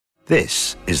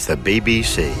This is the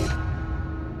BBC.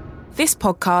 This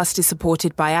podcast is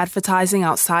supported by advertising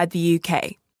outside the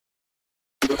UK.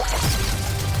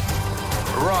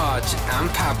 Raj and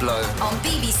Pablo on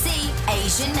BBC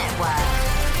Asian Network.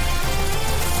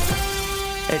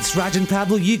 It's Raj and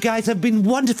Pablo. You guys have been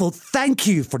wonderful. Thank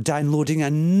you for downloading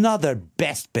another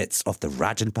Best Bits of the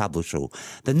Raj and Pablo Show,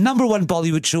 the number one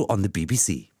Bollywood show on the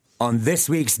BBC. On this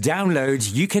week's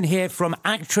download, you can hear from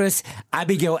actress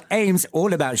Abigail Eames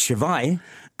all about Shivaay.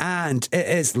 And it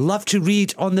is Love to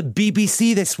Read on the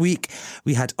BBC this week.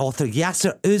 We had author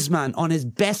Yasser Usman on his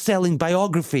best-selling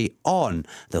biography on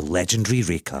the legendary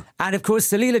Rekha. And of course,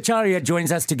 Salil Acharya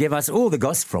joins us to give us all the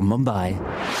goss from Mumbai.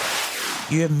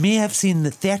 You may have seen the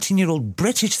 13-year-old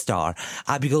British star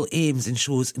Abigail Eames in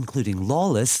shows including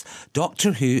Lawless,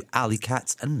 Doctor Who, Alley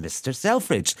Cats and Mr.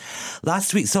 Selfridge.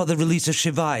 Last week saw the release of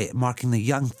Shivaay, marking the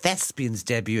young thespian's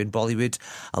debut in Bollywood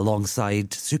alongside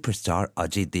superstar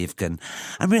Ajay Devgn.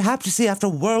 And we're happy to say after a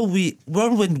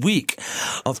whirlwind week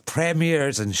of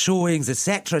premieres and showings,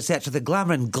 etc., the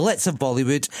glamour and glitz of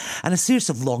Bollywood and a series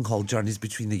of long-haul journeys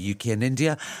between the UK and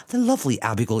India, the lovely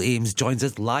Abigail Eames joins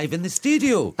us live in the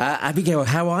studio. Abigail,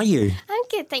 how are you? I'm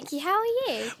good, thank you. How are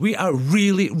you? We are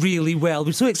really, really well.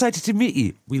 We're so excited to meet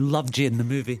you. We loved you in the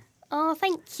movie. Oh,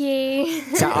 thank you.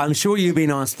 So I'm sure you've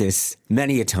been asked this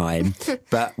many a time,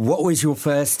 but what was your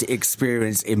first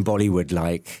experience in Bollywood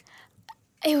like?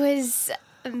 It was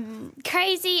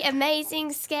crazy,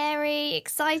 amazing, scary,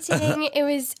 exciting. It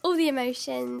was all the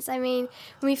emotions. I mean,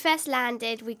 when we first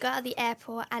landed, we got out of the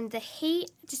airport and the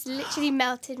heat just literally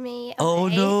melted me away. Oh,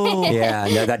 no. Yeah,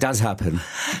 no, that does happen.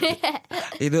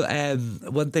 You know,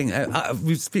 one thing,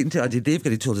 we were speaking to Ajay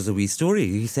Devgn, he told us a wee story.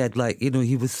 He said, he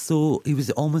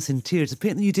was almost in tears.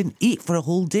 Apparently you didn't eat for a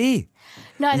whole day.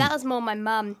 No, that was more my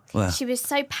mum. Wow. She was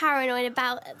so paranoid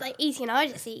about eating, and I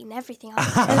was just eating everything.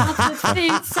 I love the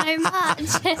food so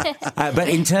much. But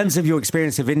in terms of your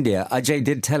experience of India, Ajay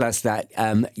did tell us that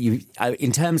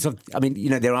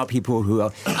there are people who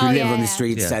live on the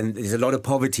streets and there's a lot of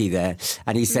poverty there.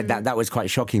 And he said that was quite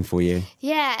shocking for you.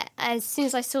 Yeah, as soon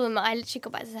as I saw them, I literally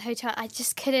got back to the hotel. I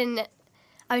just couldn't.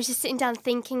 I was just sitting down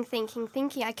thinking.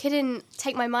 I couldn't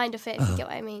take my mind off it, if you get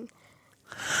what I mean.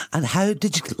 And how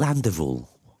did you land the role?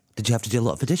 Did you have to do a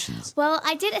lot of auditions? Well,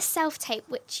 I did a self-tape,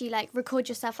 which you record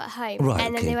yourself at home. Right,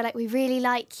 and then they were like, we really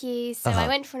like you. So I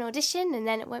went for an audition and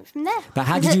then it went from there. But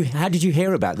how did you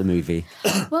hear about the movie?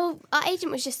 Well, our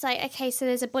agent was just like, okay, so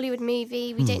there's a Bollywood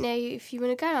movie. We don't know if you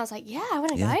want to go. And I was like, yeah, I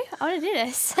want to go. I want to do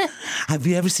this. Have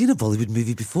you ever seen a Bollywood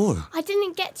movie before? I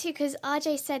didn't get to because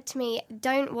RJ said to me,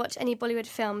 don't watch any Bollywood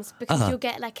films because you'll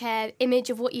get an image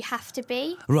of what you have to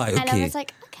be. Right, okay. And I was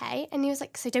like, okay. And he was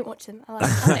like, so don't watch them. I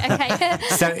was like, okay.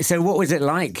 So what was it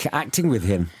like acting with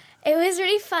him? It was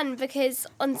really fun because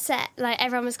on set,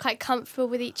 everyone was quite comfortable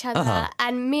with each other,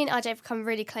 and me and RJ have become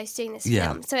really close doing this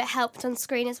film, so it helped on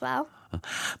screen as well.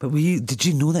 But did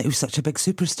you know that he was such a big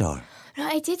superstar? No,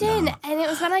 I didn't. No. And it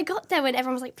was when I got there when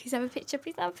everyone was like, please have a picture,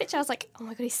 please have a picture. I was like, oh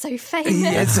my God, he's so famous.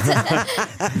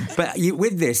 Yes. But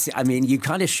with this, I mean, you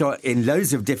kind of shot in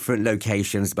loads of different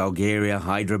locations, Bulgaria,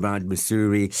 Hyderabad,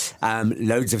 Missouri,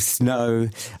 loads of snow.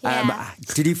 Yeah.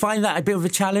 Did you find that a bit of a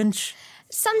challenge?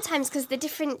 Sometimes, because the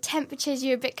different temperatures,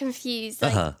 you're a bit confused.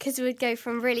 Because we would go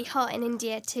from really hot in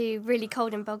India to really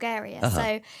cold in Bulgaria.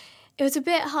 So it was a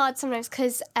bit hard sometimes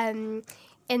because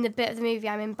in the bit of the movie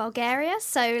I'm in Bulgaria.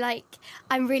 So,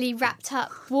 I'm really wrapped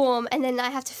up warm. And then I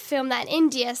have to film that in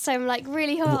India. So I'm,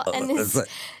 really hot. And it's a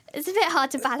bit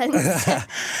hard to balance.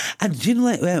 And do you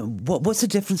know, what's the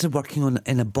difference of working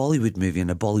in a Bollywood movie, in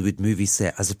a Bollywood movie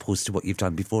set, as opposed to what you've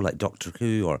done before, like Doctor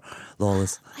Who or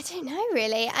Lawless? I don't know,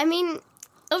 really. I mean,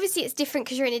 obviously it's different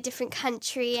because you're in a different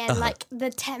country and the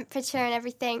temperature and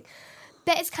everything,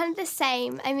 but it's kind of the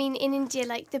same. I mean, in India,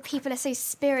 the people are so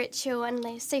spiritual and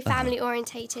they're so family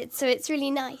orientated, so it's really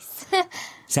nice.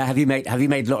 So have you made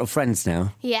a lot of friends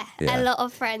now? Yeah, a lot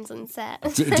of friends on set.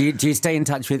 Do you stay in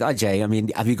touch with Ajay? I mean,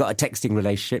 have you got a texting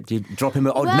relationship? Do you drop him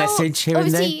an odd message here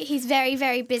and there? Obviously, he's very,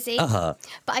 very busy, but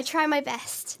I try my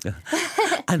best.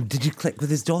 And did you click with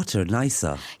his daughter,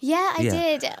 Nisa? Yeah, I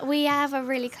did. We have a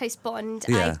really close bond.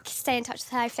 Yeah. I stay in touch with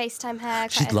her, I FaceTime her.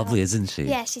 She's lovely, isn't she?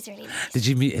 Yeah, she's really nice. Did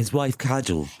you meet his wife,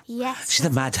 Kajol? Yes. She's a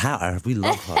mad hatter. We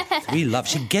love her.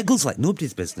 She giggles like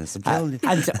nobody's business. I'm telling you.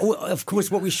 And of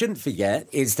course, what we shouldn't forget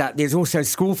is that there's also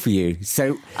school for you.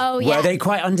 So were they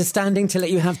quite understanding to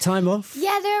let you have time off?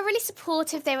 Yeah, they were really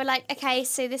supportive. They were like, okay,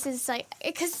 so this is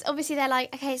because obviously they're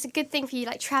like, okay, it's a good thing for you,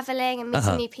 travelling and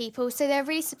meeting new people. So they're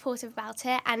really supportive about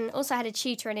it. And also I had a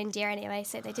tutor in India anyway,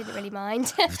 so they didn't really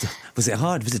mind. Was it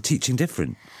hard? Was it teaching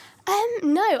different?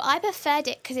 No, I preferred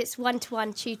it because it's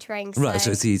one-to-one tutoring. Right,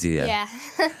 so it's easy, yeah.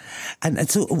 Yeah. And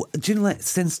so, do you know, like,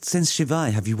 since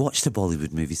Shivaay, have you watched a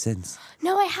Bollywood movie since?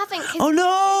 No, I haven't. 'Cause Oh,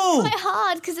 no! It's quite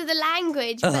hard because of the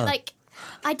language. But, like,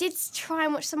 I did try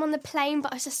and watch them on the plane,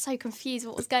 but I was just so confused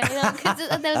what was going on because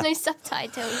there was no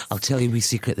subtitles. I'll tell you a wee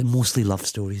secret, they're mostly love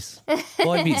stories.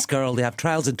 Boy meets girl, they have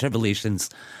trials and tribulations,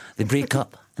 they break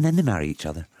up, and then they marry each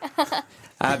other.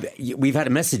 We've had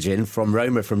a message in from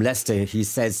Roma from Leicester who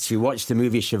says she watched the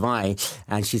movie Shivaay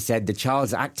and she said the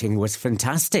child's acting was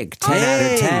fantastic. 10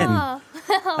 out of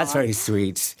 10. That's very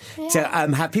sweet. Yeah. So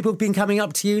have people been coming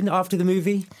up to you after the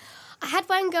movie? I had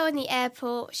one girl in the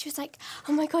airport. She was like,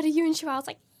 "Oh my God, are you in Shivaay?" I was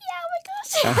like,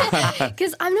 "Yeah, oh my gosh."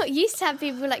 Because I'm not used to have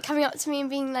people like coming up to me and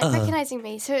being like recognising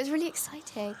me. So it was really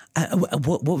exciting.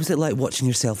 What was it like watching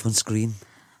yourself on screen?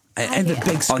 And the big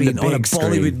On the screen, on a big Bollywood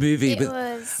screen. movie.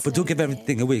 But don't give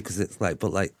everything away because it's like,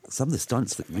 but like some of the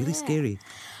stunts look really scary.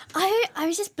 I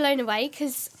was just blown away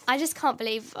because I just can't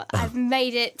believe I've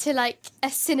made it to like a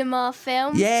cinema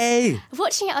film. Yay!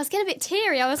 Watching it, I was getting a bit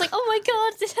teary. I was like, "Oh my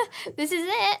God, this is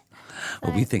it."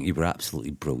 Well, we think you were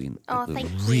absolutely brilliant. Oh, It was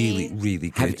thank really, you. really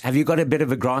good. Have you got a bit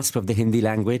of a grasp of the Hindi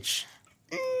language?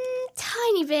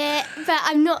 Tiny bit, but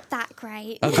I'm not that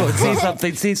great. I've got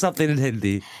to say something in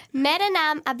Hindi. Mera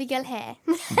naam Abigail hai.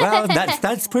 Well,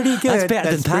 that's pretty good. That's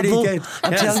better than Pablo. Pretty good.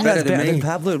 I'm telling you, that's better than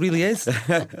Pablo. It really is.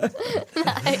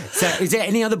 So, is there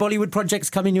any other Bollywood projects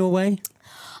coming your way?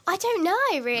 I don't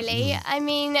know, really. I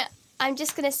mean, I'm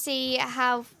just going to see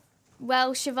how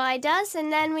well Shivaay does,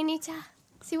 and then we need to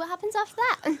see what happens after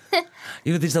that.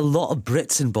 You know, there's a lot of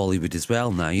Brits in Bollywood as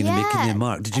well now, you know, making their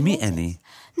mark. Did you meet any?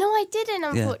 No, I didn't,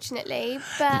 unfortunately.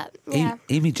 But, yeah.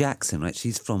 Amy Jackson, right?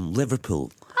 She's from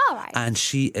Liverpool. All right. And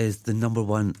she is the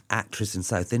 #1 actress in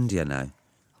South India now.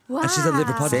 Wow. And she's a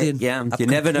Liverpudlian. Yeah, you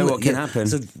never know what can happen.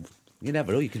 So you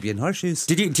never know, you could be in her shoes.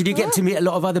 Did you get to meet a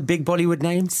lot of other big Bollywood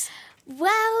names?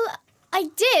 Well, I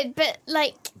did, but,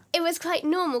 like, it was quite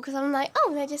normal because I'm like,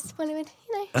 oh, they're just Bollywood,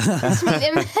 you know, just meet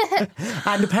them.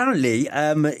 And apparently,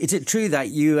 is it true that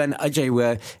you and Ajay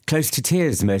were close to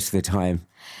tears most of the time?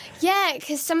 Yeah,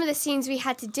 because some of the scenes we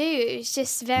had to do, it was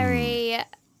just very,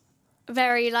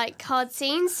 very, like, hard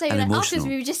scenes. So, And like, emotional. afterwards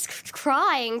we would just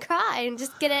cry and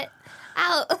just get it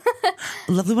out.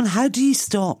 Lovely one. How do you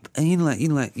stop? And you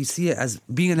know, you see it as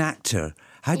being an actor.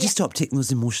 How do you stop taking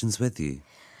those emotions with you?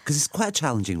 Because it's quite a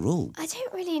challenging role. I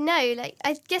don't really know. Like,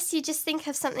 I guess you just think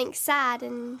of something sad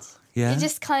and Yeah. you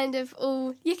just kind of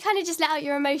just let out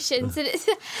your emotions and it's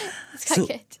quite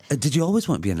good. Did you always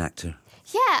want to be an actor?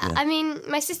 Yeah, I mean,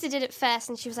 my sister did it first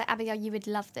and she was like, Abigail, you would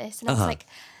love this. And I was like,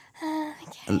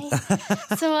 okay.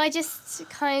 So I just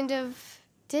kind of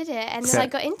did it and then I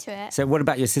got into it. So what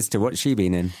about your sister? What's she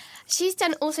been in? She's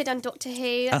also done Doctor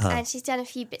Who and she's done a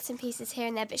few bits and pieces here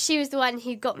and there, but she was the one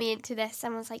who got me into this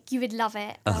and was like, you would love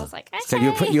it. And I was like, okay. So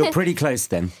you're pretty close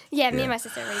then? Yeah, me and my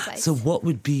sister are really close. So what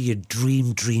would be your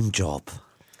dream job?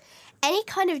 Any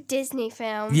kind of Disney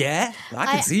film. Yeah, I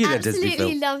can see you in a Disney film. I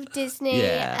absolutely love Disney,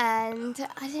 Yeah. and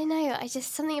I don't know,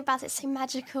 something about it's so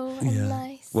magical and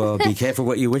nice. Well, be careful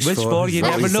what you wish for. You is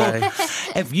what never we know.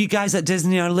 say. If you guys at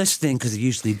Disney are listening, because they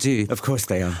usually do, Of course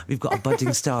they are. we've got a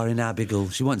budding star in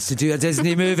Abigail. She wants to do a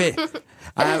Disney movie.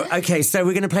 Okay, so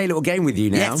we're going to play a little game with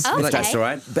you now, Yes. if Okay. that's all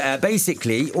right.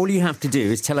 Basically, all you have to do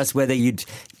is tell us whether you'd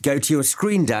go to your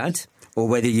screen dad or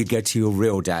whether you'd go to your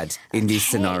real dad in these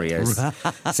scenarios.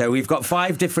 So we've got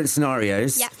 5 different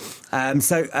scenarios. Yeah.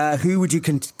 So who would you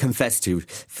confess to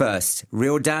first,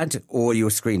 real dad or your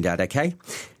screen dad, okay?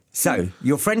 So,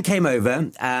 your friend came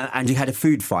over and you had a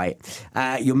food fight.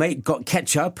 Your mate got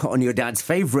ketchup on your dad's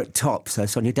favourite top. So,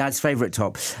 it's on your dad's favourite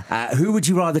top. Who would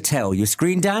you rather tell, your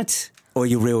screen dad or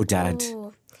your real dad?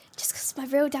 Ooh, just because my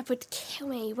real dad would kill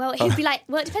me. Well, he'd be like,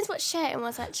 well, it depends what shirt it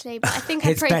was, actually. But I think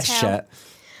I'd His probably best tell. shirt.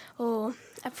 Oh,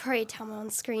 I'd probably tell my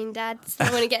on-screen dad. So I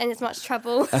don't want to get in as much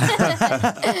trouble.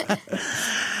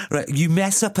 Right, you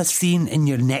mess up a scene in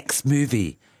your next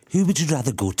movie. Who would you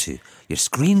rather go to? Your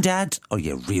screen dad or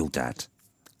your real dad?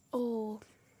 Oh,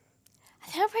 I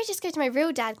think I'd probably just go to my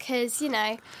real dad because, you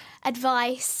know,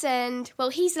 advice and, well,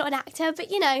 he's not an actor,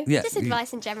 but, you know, just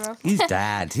advice in general. He's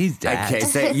dad. He's dad. Okay,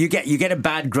 so you get a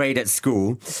bad grade at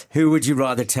school. Who would you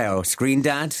rather tell, screen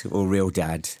dad or real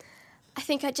dad? I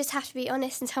think I just have to be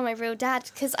honest and tell my real dad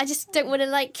because I just don't want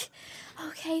to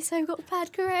okay, so I've got a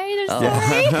bad grade,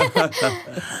 I'm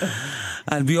sorry.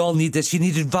 And we all need this. You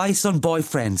need advice on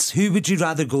boyfriends. Who would you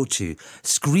rather go to?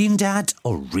 Screen dad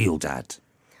or real dad?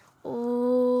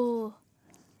 Oh,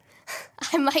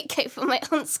 I might go for my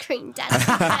on-screen dad.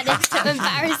 It's so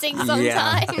embarrassing sometimes.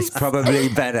 Yeah, it's probably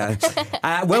better.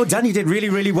 Well done, you did really,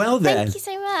 really well there. Thank you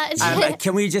so much. much.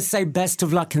 Can we just say best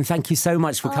of luck and thank you so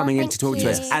much for coming in to talk to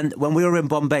us. And when we were in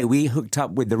Bombay, we hooked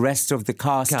up with the rest of the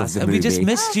cast of the movie. And we just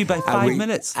missed you by 5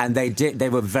 minutes. And they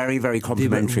were very, very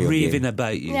complimentary. They were raving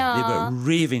about you. Aww. They were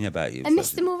raving about you. I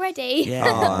missed them already.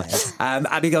 Yeah.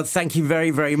 Abigail, thank you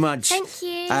very, very much. Thank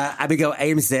you. Abigail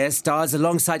Eames there stars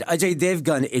alongside Ajay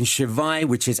Devgn in Shivaay,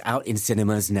 which is out in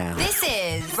cinemas now. This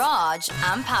is Raj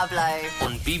and Pablo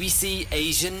on BBC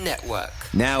Asian Network.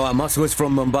 Now, our muscles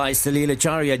from Mumbai, Salil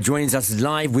Acharya, joins us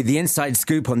live with the inside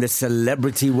scoop on the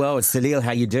celebrity world. Salil,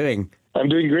 how you doing? I'm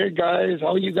doing great, guys.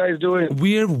 How are you guys doing?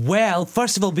 We're well.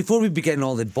 First of all, before we begin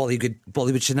all the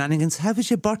Bollywood shenanigans, how was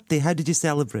your birthday? How did you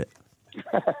celebrate?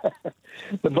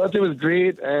 The birthday was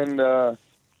great, and I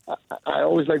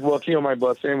always like working on my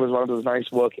birthday. It was one of those nice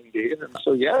working days, and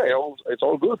so it's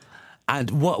all good.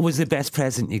 And what was the best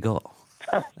present you got?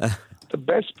 The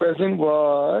best present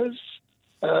was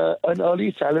an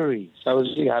early salary. So I was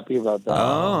really happy about that.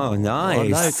 Oh,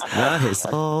 nice. Nice.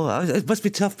 Oh, it must be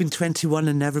tough being 21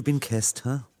 and never been kissed,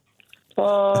 huh?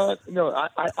 No,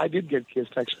 I did get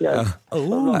kissed, actually. I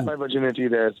lost my virginity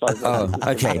there. So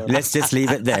Okay. Let's just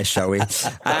leave it there, shall we? Now,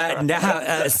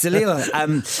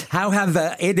 Salil, how have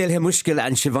Ye Dil Hai Mushkil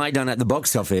and Shivaay done at the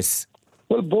box office?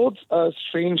 Well, both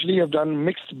strangely have done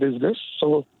mixed business.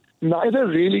 So neither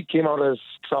really came out as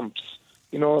trumps.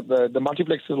 You know, the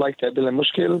multiplexes liked Ye Dil Hai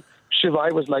Mushkil.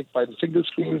 Shivaay was liked by the single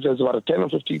screens. There's about a 10 or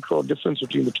 15 crore difference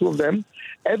between the two of them.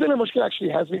 Ye Dil Hai Mushkil actually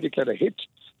has been declared a hit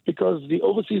because the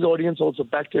overseas audience also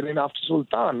backed it in after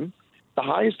Sultan, the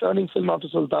highest earning film after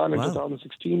Sultan in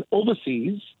 2016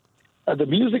 overseas. The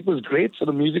music was great, so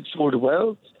the music sold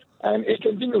well. And it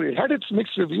continued. It had its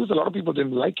mixed reviews. A lot of people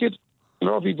didn't like it. A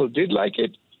lot of people did like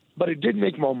it, but it did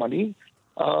make more money.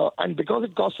 And because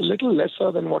it cost a little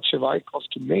lesser than what Shivaay cost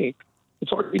to make,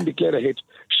 it's already been declared a hit.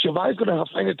 Shivaay is going to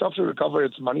find it tough to recover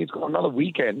its money. It's got another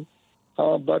weekend.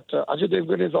 But Ajay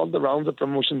Devgn is on the rounds of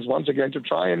promotions once again to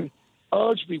try and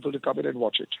urge people to come in and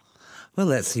watch it. Well,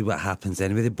 let's see what happens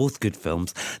anyway. They're both good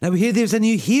films. Now, we hear there's a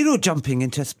new hero jumping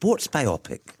into a sports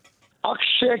biopic.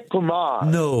 Akshay Kumar.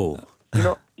 No.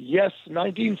 Yes,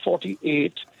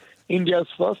 1948, India's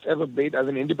first ever bid as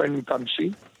an independent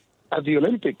country at the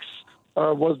Olympics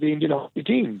was the Indian hockey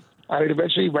team. And it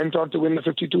eventually went on to win the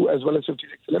 52 as well as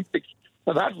 56 Olympics.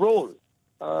 Now, that role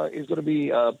is going to be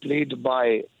played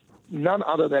by none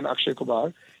other than Akshay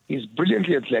Kumar. He's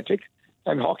brilliantly athletic.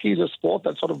 And hockey is a sport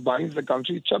that sort of binds the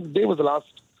country. Chak De was the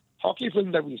last hockey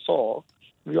film that we saw.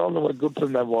 We all know what a good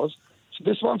film that was. So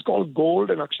this one's called Gold,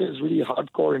 and Akshay is really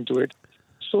hardcore into it.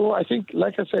 So I think,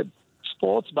 like I said,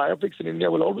 sports biopics in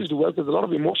India will always do well because there's a lot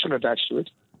of emotion attached to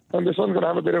it. And this one's going to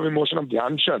have a bit of emotion of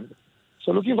Dhyan Chand.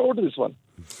 So looking forward to this one.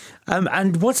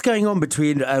 And what's going on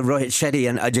between Rohit Shetty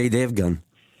and Ajay Devgn?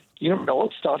 It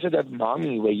all started at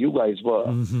Mangi, where you guys were.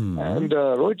 Mm-hmm. And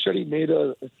Rohit Shetty made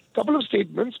a couple of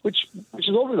statements, which is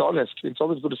always honest. It's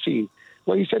always good to see.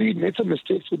 Where he said he made some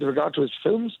mistakes with regard to his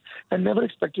films and never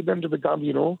expected them to become,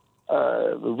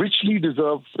 richly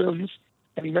deserved films.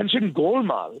 And he mentioned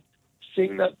Golmaal,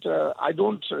 saying that I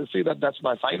don't say that that's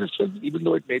my finest film, even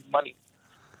though it made money.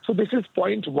 So this is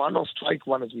point one or strike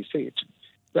one, as we say it.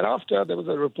 Thereafter, there was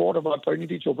a report about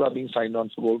Parineeti Chopra being signed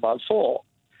on for Golmaal 4.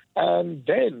 And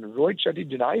then Rohit Shetty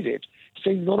denied it,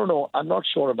 saying, no, I'm not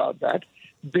sure about that.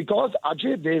 Because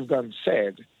Ajay Devgn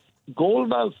said,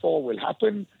 Golmaal 4 will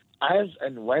happen as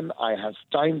and when I have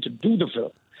time to do the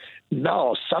film.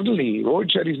 Now, suddenly,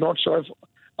 Rohit Shetty is not sure if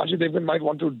Ajay Devgn might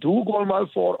want to do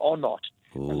Golmaal 4 or not.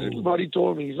 And little buddy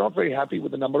told me he's not very happy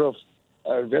with the number of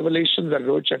revelations that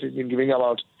Rohit Shetty has been giving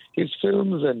about his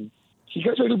films, and he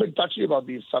gets a little bit touchy about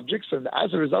these subjects, and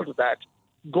as a result of that,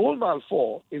 Golmaal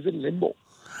 4 is in limbo.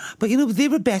 But, they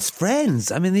were best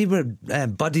friends. I mean, they were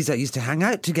buddies that used to hang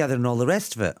out together and all the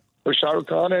rest of it. So Shah Rukh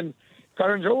Khan and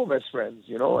Karan Johar were best friends,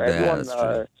 Everyone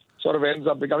sort of ends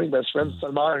up becoming best friends.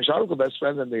 Salman and Shah Rukh are best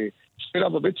friends, and they split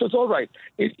up a bit, so it's all right.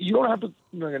 You don't have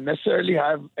to necessarily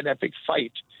have an epic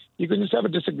fight. You can just have a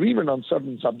disagreement on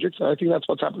certain subjects, and I think that's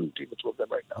what's happening between the two of them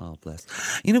right now. Oh, bless.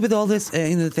 With all this,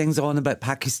 the things on about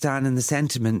Pakistan and the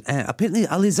sentiment, apparently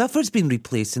Ali Zafar's been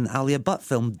replaced in Alia Bhatt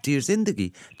film Dear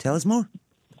Zindagi. Tell us more.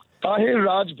 Tahir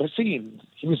Raj Bhasin.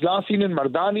 He was last seen in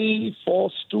Mardani,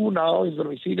 Force 2 now. He's going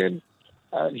to be seen in.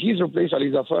 And he's replaced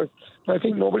Ali Zafar. And I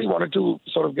think nobody wanted to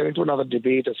sort of get into another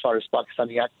debate as far as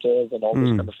Pakistani actors and all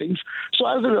those kind of things. So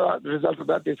as a result of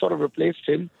that, they sort of replaced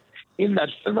him in that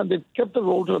film, and they've kept the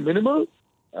role to a minimal.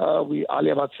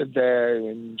 Alia Bhatt's in there,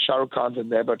 and Shah Rukh Khan's in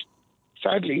there, but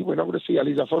sadly, we're not going to see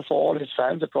Ali Zafar for all his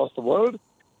fans across the world.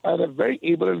 And a very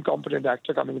able and competent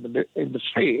actor coming in the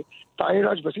fray, Tahir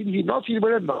Raj Bhasin. He's not seen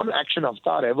a non-action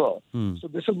avatar ever. So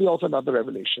this will be also another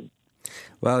revelation.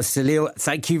 Well, Salil,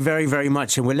 thank you very, very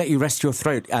much, and we'll let you rest your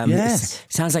throat. Yes.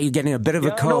 Sounds like you're getting a bit of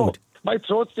a cold. No, my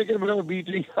throat's taken a bit of a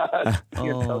beating.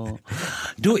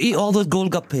 Don't eat all those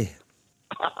golgappe.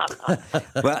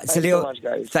 Well, Salil, so much,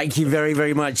 guys. thank you very,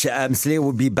 very much. Salil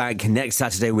will be back next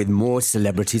Saturday with more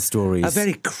celebrity stories. A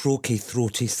very croaky,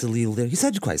 throaty Salil there. He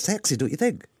sounded quite sexy, don't you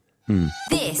think?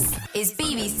 This is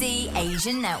BBC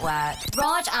Asian Network.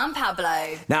 Raj and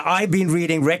Pablo. Now, I've been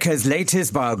reading Rekha's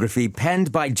latest biography,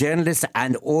 penned by journalist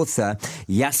and author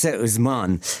Yasser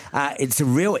Usman. It's a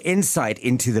real insight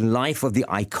into the life of the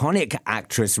iconic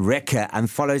actress Rekha and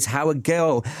follows how a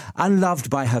girl unloved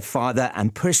by her father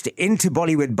and pushed into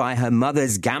Bollywood by her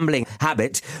mother's gambling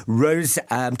habit rose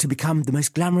to become the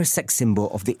most glamorous sex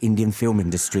symbol of the Indian film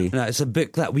industry. Now, it's a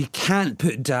book that we can't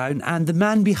put down, and the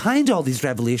man behind all these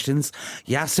revelations,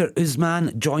 Yasser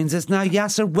Usman, joins us now.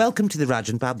 Yasser, welcome to the Raj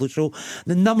and Pablo Show,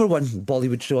 the number one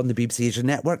Bollywood show on the BBC Asian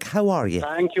Network. How are you?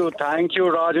 Thank you,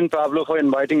 Raj and Pablo, for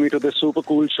inviting me to this super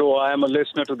cool show. I am a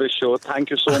listener to this show. Thank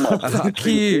you so much. Thank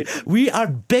you. We are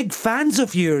big fans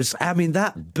of yours. I mean,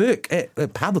 that book,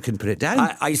 Pablo can put it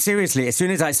down. I seriously, as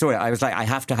soon as I saw it, I was like, I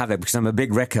have to have it because I'm a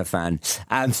big Rekha fan.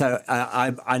 So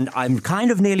I'm kind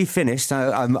of nearly finished.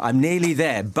 So I'm nearly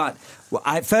there. But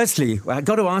I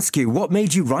got to ask you, what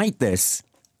made you write this?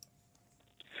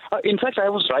 In fact, I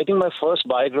was writing my first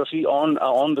biography on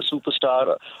the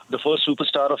superstar, the first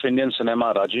superstar of Indian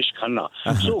cinema, Rajesh Khanna.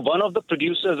 So one of the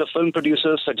producers, the film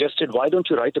producers, suggested, "Why don't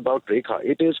you write about Rekha?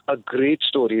 It is a great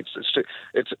story.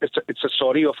 It's a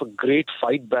story of a great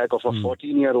fight back of a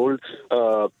 14-year-old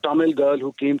Tamil girl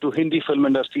who came to Hindi film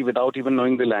industry without even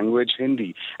knowing the language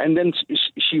Hindi, and then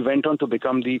she went on to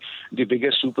become the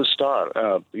biggest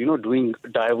superstar. Doing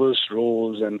diverse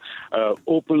roles and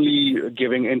openly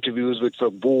giving interviews with the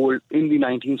board in the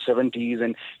 1970s,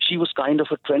 and she was kind of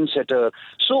a trendsetter.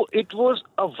 So it was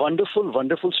a wonderful,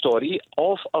 wonderful story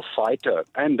of a fighter,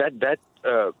 and that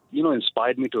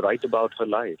inspired me to write about her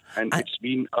life, and it's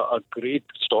been a great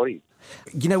story.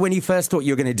 When you first thought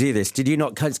you were going to do this, did you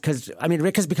not, because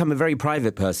Rekha's become a very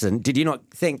private person, did you not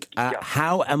think,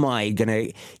 how am I going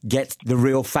to get the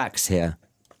real facts here?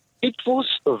 It was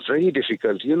very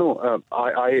difficult.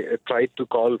 I tried to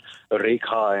call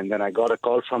Rekha, and then I got a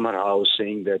call from her house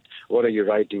saying that, "What are you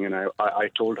writing?" And I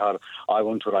told her, "I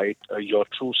want to write your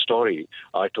true story."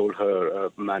 I told her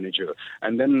manager.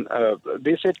 And then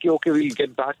they said, "Okay, we'll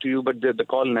get back to you." But the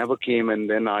call never came. And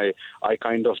then I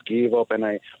kind of gave up, and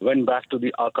I went back to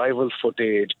the archival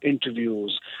footage,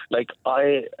 interviews. Like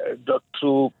I got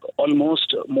through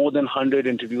almost more than 100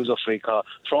 interviews of Rekha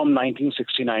from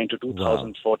 1969 to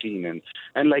 2014. Wow.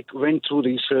 And like went through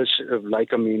research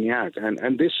like a maniac,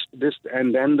 and this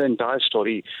and then the entire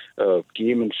story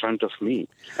came in front of me.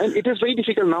 And it is very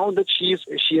difficult now that she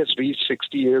has reached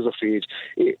 60 years of age.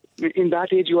 In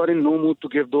that age, you are in no mood to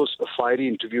give those fiery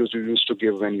interviews you used to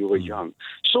give when you were young.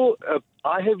 So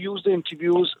I have used the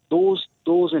interviews, those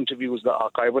interviews, the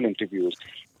archival interviews,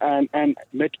 and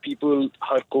met people,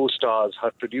 her co-stars,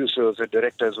 her producers, her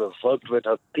directors who have worked with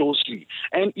her closely,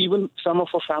 and even some of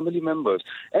her family members.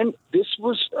 And this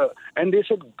was, and they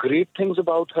said great things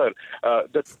about her,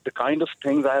 the kind of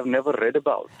things I have never read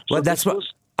about. So well, that's what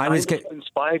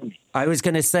inspired me. I was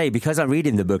going to say, because I'm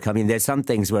reading the book, I mean, there's some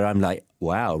things where I'm like,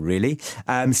 wow, really?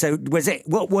 So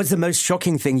what was the most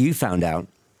shocking thing you found out?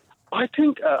 I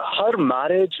think her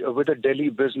marriage with a Delhi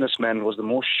businessman was the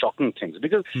most shocking thing,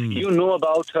 because you know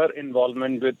about her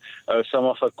involvement with some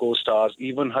of her co-stars,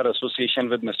 even her association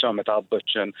with Mr. Amitabh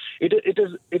Bachchan. It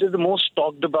is the most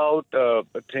talked about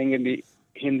thing in the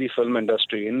Hindi film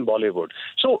industry in Bollywood.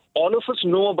 So all of us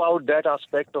know about that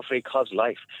aspect of Rekha's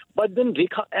life. But then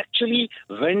Rekha actually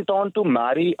went on to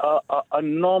marry a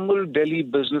normal Delhi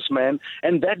businessman,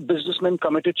 and that businessman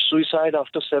committed suicide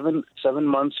after seven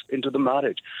months into the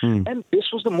marriage. And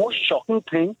this was the most shocking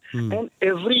thing. And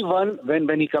everyone,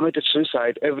 when he committed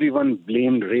suicide, everyone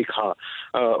blamed Rekha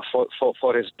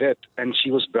for his death. And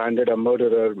she was branded a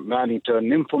murderer, man-eater,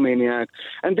 nymphomaniac.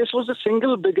 And this was the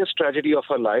single biggest tragedy of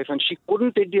her life, and she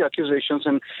couldn't take the accusations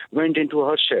and went into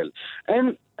her shell.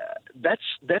 And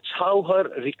that's how her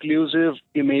reclusive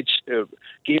image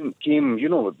came.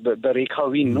 The Rekha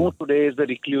we know today is the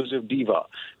reclusive diva.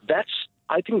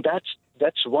 I think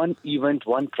that's one event,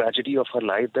 one tragedy of her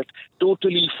life that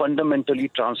totally, fundamentally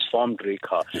transformed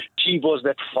Rekha. She was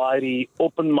that fiery,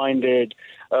 open-minded,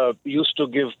 used to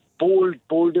give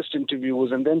boldest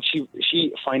interviews, and then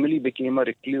she finally became a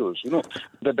recluse.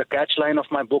 The catchline of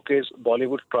my book is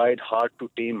Bollywood tried hard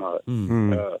to tame her.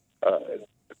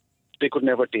 they could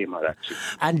never tame her, actually.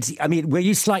 And, I mean, were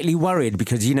you slightly worried?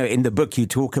 Because, you know, in the book you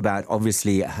talk about,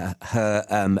 obviously,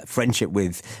 her friendship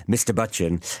with Mr.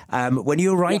 Bachchan. When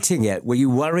you were writing it, were you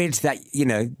worried that, you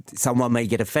know, someone may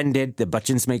get offended, the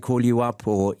Bachchans may call you up,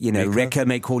 or, you know, Rekha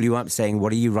may call you up saying,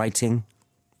 what are you writing?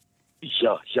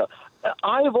 Yeah.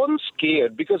 I wasn't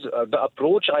scared because the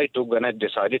approach I took when I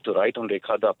decided to write on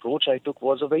Rekha, the approach I took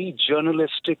was a very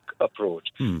journalistic approach.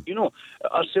 You know,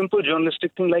 a simple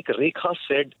journalistic thing like Rekha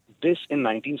said this in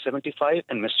 1975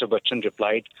 and Mr. Bachchan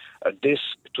replied this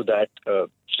to that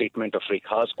statement of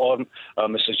Rekha's, or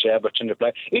Mr. Jaya Bachchan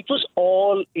replied. It was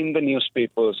all in the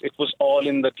newspapers. It was all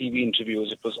in the TV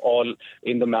interviews. It was all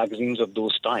in the magazines of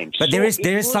those times. But there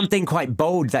is something quite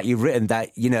bold that you've written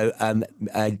that, you know,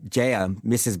 Jaya,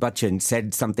 Mrs. Bachchan,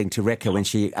 said something to Rekha when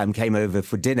she came over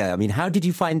for dinner. I mean, how did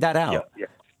you find that out? Yeah.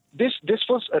 This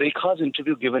was Rekha's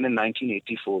interview given in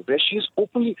 1984, where she's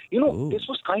openly, you know, this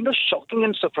was kind of shocking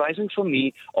and surprising for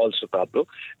me also, Pablo.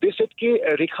 They said,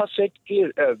 Rekha said,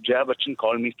 Jaya Bachchan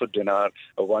called me for dinner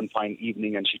one fine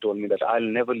evening and she told me that I'll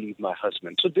never leave my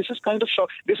husband. So this is kind of shock.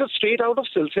 This is straight out of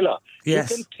Silsila. Yes.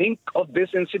 You can think of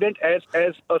this incident as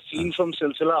a scene from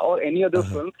Silsila or any other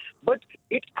film, but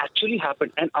it actually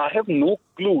happened. And I have no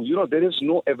clue, you know, there is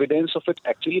no evidence of it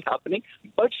actually happening.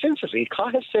 But since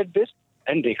Rekha has said this,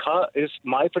 and Rekha is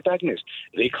my protagonist.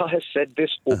 Rekha has said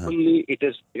this openly. It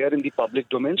is there in the public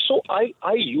domain. So I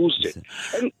used it.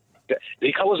 And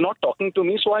Rekha was not talking to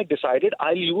me, so I decided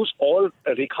I'll use all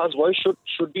Rekha's voice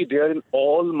should be there in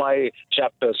all my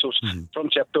chapters. So from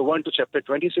chapter 1 to chapter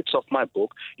 26 of my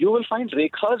book, you will find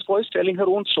Rekha's voice telling her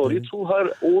own story through her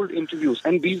old interviews.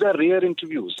 And these are rare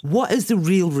interviews. What is the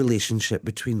real relationship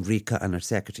between Rekha and her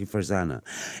secretary Farzana?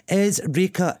 Is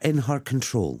Rekha in her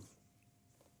control?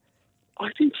 I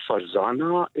think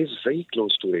Farzana is very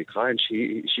close to Rekha, and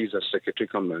she's a secretary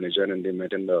cum manager, and they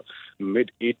met in the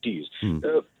mid-80s.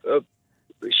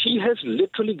 She has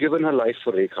literally given her life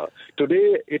for Rekha.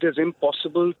 Today, it is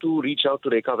impossible to reach out to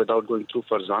Rekha without going through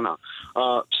Farzana.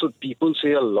 So people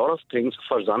say a lot of things.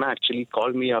 Farzana actually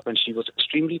called me up, and she was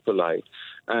extremely polite.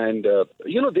 And,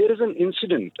 you know, there is an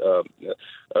incident.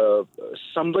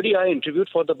 Somebody I interviewed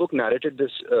for the book narrated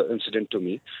this incident to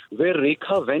me, where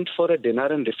Rekha went for a dinner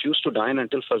and refused to dine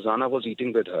until Farzana was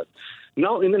eating with her.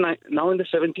 Now in the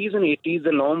 70s and 80s,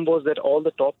 the norm was that all the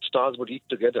top stars would eat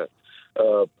together.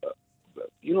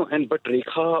 You know, but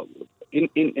Rekha, in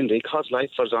Rekha's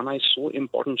life, Farzana is so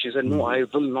important. She said, no, I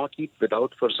will not eat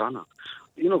without Farzana.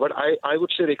 You know, but I would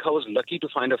say Rekha was lucky to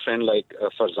find a friend like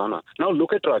Farzana. Now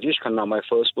look at Rajesh Khanna, my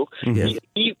first book. Yes.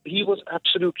 He was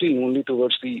absolutely lonely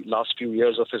towards the last few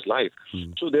years of his life.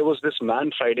 So there was this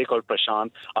man Friday called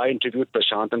Prashant. I interviewed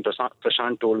Prashant, and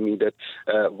Prashant told me that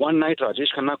one night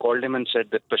Rajesh Khanna called him and said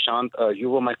that, Prashant, you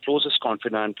were my closest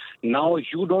confidant. Now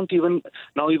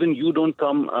even you don't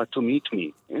come to meet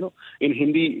me. You know, in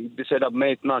Hindi they said, "Ab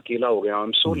main itna akela ho gaya.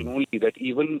 I'm so lonely that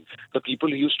even the people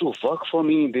who used to work for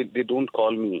me, they don't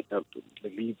call me.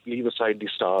 Leave aside the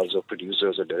stars or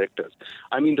producers or directors.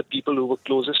 I mean, the people who were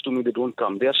closest to me, they don't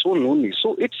come. They are so lonely.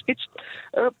 So it's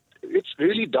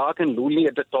really dark and lonely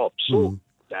at the top. So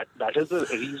that is the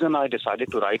reason I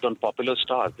decided to write on popular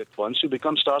stars. That once you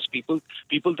become stars, people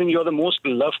think you're the most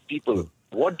loved people.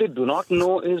 What they do not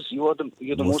know is you're the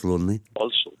most lonely.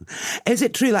 Also, is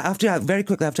it true? Like, very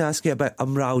quickly, I have to ask you about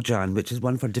Jan, which is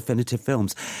one of her definitive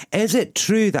films. Is it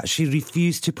true that she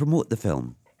refused to promote the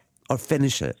film or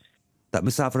finish it? That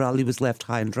Musaffar Ali was left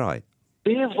high and dry?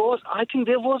 I think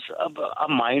there was a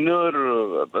minor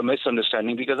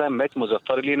misunderstanding, because I met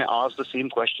Muzaffar Ali and I asked the same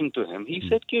question to him. He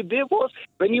said, there was,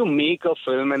 when you make a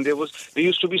film, and there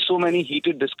used to be so many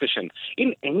heated discussion.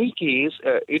 In any case,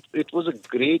 it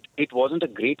wasn't a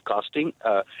great casting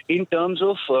in terms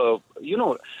of,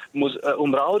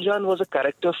 Umrao Jan was a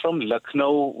character from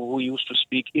Lucknow who used to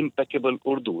speak impeccable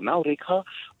Urdu. Now Rekha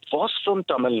was from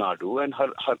Tamil Nadu, and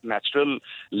her natural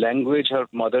language, her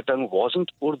mother tongue wasn't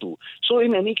Urdu. So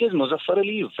in any case, Muzaffar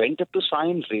Ali went up to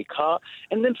sign Rekha,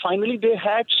 and then finally they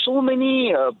had so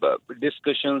many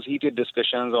heated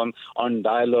discussions on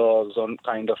dialogues, on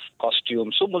kind of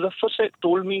costumes. So Muzaffar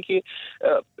told me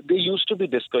that there used to be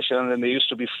discussions and there used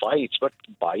to be fights, but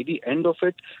by the end of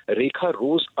it, Rekha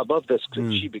rose above the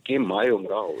script. She became my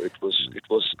Umrao. It was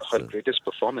her greatest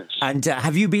performance. And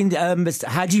have you been?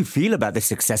 How do you feel about the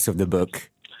success of the book?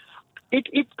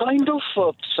 It kind of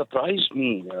surprised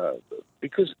me.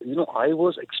 because, I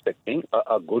was expecting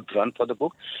a good run for the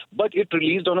book, but it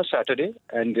released on a Saturday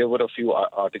and there were a few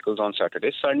articles on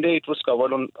Saturday. Sunday, it was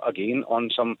covered again on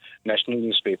some national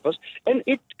newspapers, and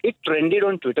it trended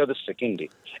on Twitter the second day.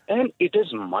 And it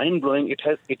is mind-blowing.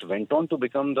 It went on to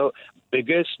become the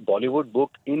biggest Bollywood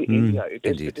book in India.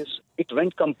 It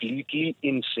went completely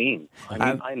insane.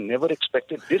 I never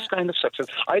expected this kind of success.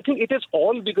 I think it is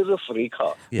all because of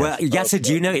Rekha. Yes. Well, Yasser,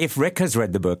 do you know if Rekha's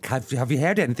read the book? Have you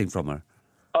heard anything from her?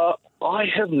 I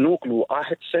have no clue. I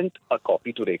had sent a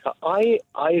copy to Rekha. I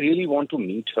really want to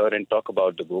meet her and talk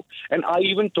about the book. And I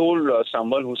even told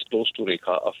someone who's close to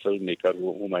Rekha, a filmmaker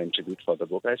whom I interviewed for the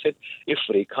book, I said, if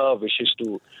Rekha wishes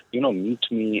to, meet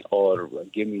me or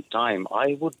give me time,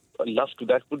 I would love to.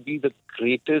 That would be the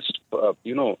greatest, a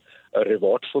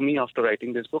reward for me after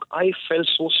writing this book. I felt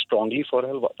so strongly for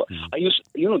her.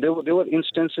 There were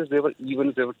instances, there were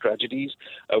events, there were tragedies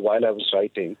while I was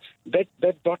writing that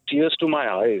brought tears to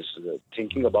my eyes,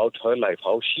 thinking about her life,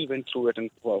 how she went through it and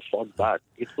fought back.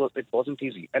 It wasn't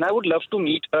easy. And I would love to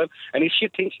meet her. And if she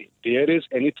thinks there is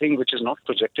anything which is not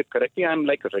projected correctly, I'm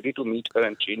ready to meet her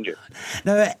and change it.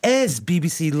 Now, it is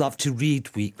BBC Love to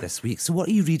Read Week this week. So what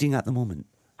are you reading at the moment?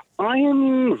 I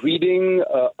am reading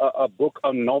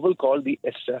a novel called The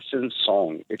Assassin's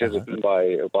Song. It is written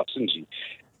by Watson-ji.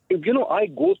 I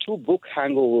go through book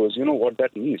hangovers. You know what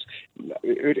that means.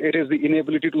 It is the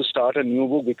inability to start a new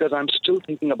book because I'm still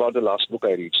thinking about the last book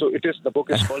I read. So the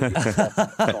book is called The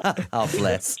Assassin's Song. Oh,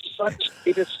 bless.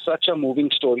 It is such a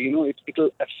moving story. It will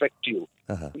affect you.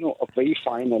 A very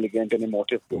fine, elegant and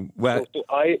emotive book. Well, so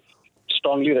I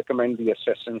strongly recommend The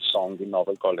Assassin's Song, the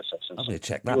novel called Assassin's Song. I'm going to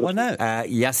check that one out.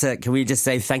 Yasser, can we just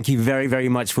say thank you very, very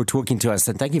much for talking to us,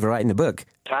 and thank you for writing the book.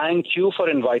 Thank you for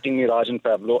inviting me, Raj and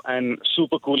Pablo, and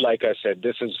super cool, like I said.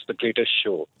 This is the greatest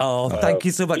show. Oh, thank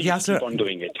you so much, Yasser. Keep on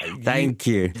doing it. Thank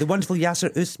you. The wonderful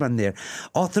Yasser Usman there,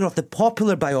 author of the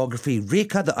popular biography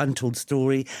Rekha, The Untold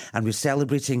Story, and we're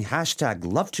celebrating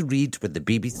 #LoveToRead with the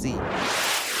BBC.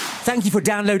 Thank you for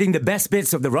downloading the best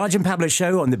bits of the Raj and Pablo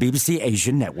show on the BBC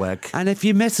Asian Network. And if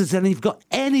you miss us and you've got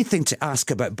anything to ask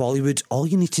about Bollywood, all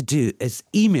you need to do is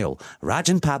email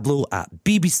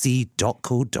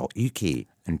rajandpablo@bbc.co.uk.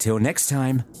 Until next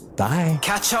time, bye.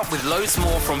 Catch up with loads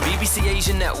more from BBC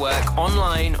Asian Network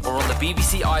online or on the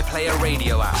BBC iPlayer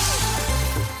radio app.